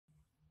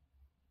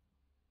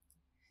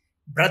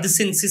Brothers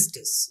and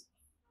sisters,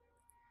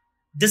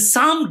 the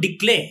psalm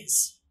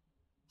declares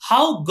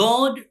how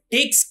God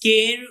takes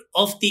care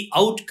of the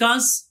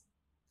outcast,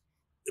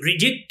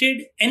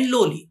 rejected, and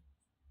lowly.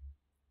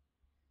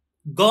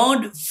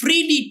 God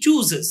freely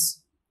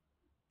chooses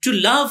to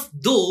love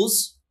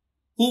those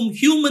whom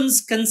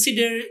humans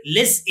consider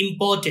less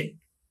important.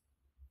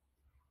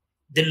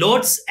 The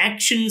Lord's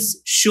actions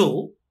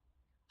show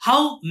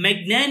how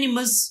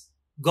magnanimous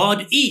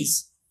God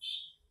is.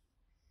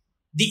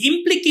 The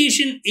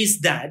implication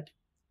is that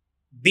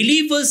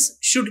believers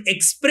should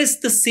express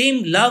the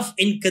same love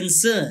and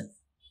concern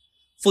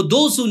for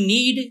those who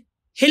need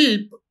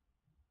help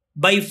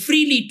by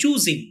freely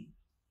choosing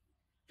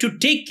to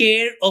take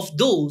care of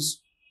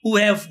those who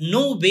have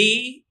no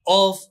way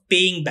of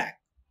paying back.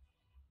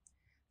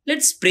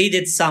 Let's pray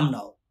that psalm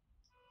now,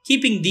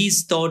 keeping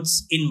these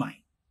thoughts in mind.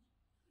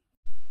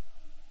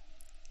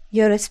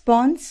 Your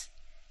response: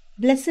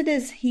 Blessed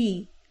is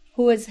he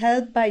who is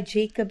helped by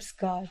Jacob's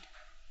God.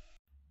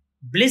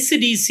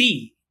 Blessed is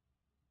he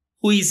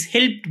who is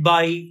helped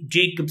by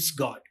Jacob's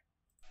God.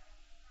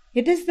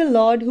 It is the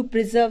Lord who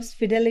preserves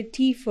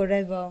fidelity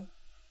forever,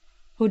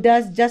 who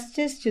does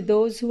justice to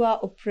those who are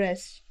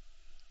oppressed.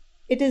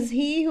 It is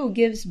he who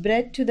gives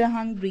bread to the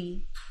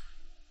hungry,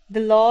 the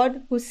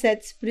Lord who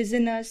sets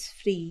prisoners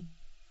free.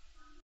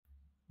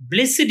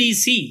 Blessed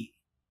is he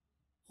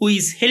who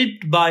is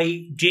helped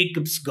by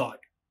Jacob's God.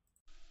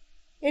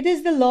 It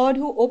is the Lord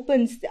who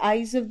opens the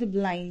eyes of the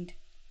blind,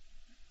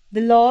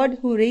 the Lord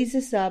who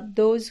raises up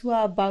those who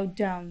are bowed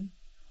down.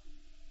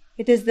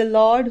 It is the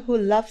Lord who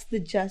loves the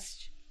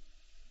just,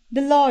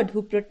 the Lord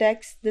who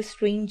protects the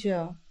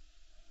stranger.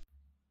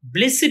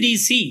 Blessed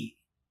is he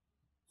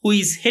who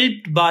is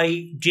helped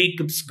by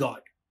Jacob's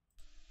God.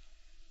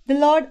 The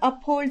Lord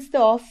upholds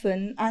the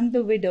orphan and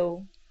the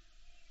widow,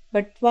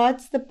 but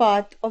thwarts the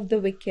path of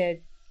the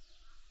wicked.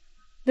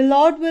 The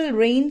Lord will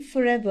reign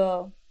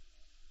forever,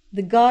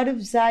 the God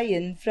of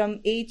Zion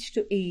from age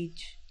to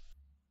age.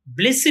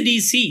 Blessed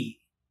is he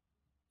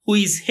who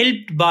is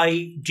helped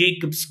by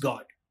Jacob's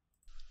God.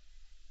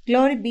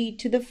 Glory be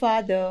to the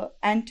Father,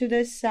 and to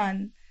the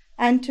Son,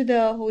 and to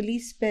the Holy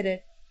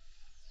Spirit,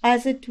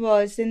 as it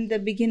was in the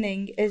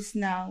beginning, is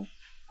now,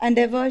 and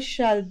ever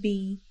shall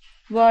be,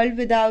 world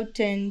without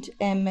end.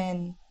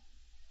 Amen.